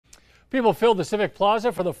People filled the Civic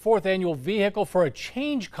Plaza for the 4th annual Vehicle for a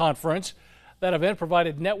Change conference. That event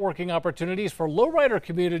provided networking opportunities for lowrider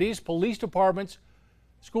communities, police departments,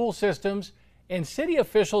 school systems, and city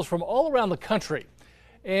officials from all around the country.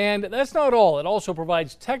 And that's not all. It also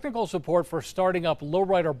provides technical support for starting up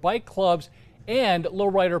lowrider bike clubs and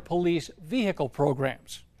lowrider police vehicle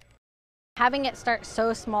programs. Having it start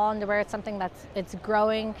so small and to where it's something it's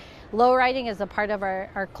growing. Low riding is a part of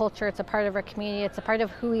our culture, it's a part of our community, it's a part of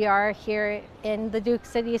who we are here in the Duke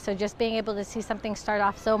City. So just being able to see something start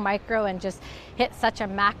off so micro and just hit such a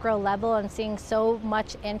macro level and seeing so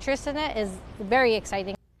much interest in it is very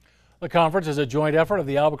exciting. The conference is a joint effort of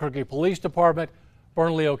the Albuquerque Police Department,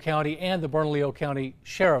 Bernalillo County, and the Bernalillo County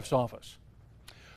Sheriff's Office.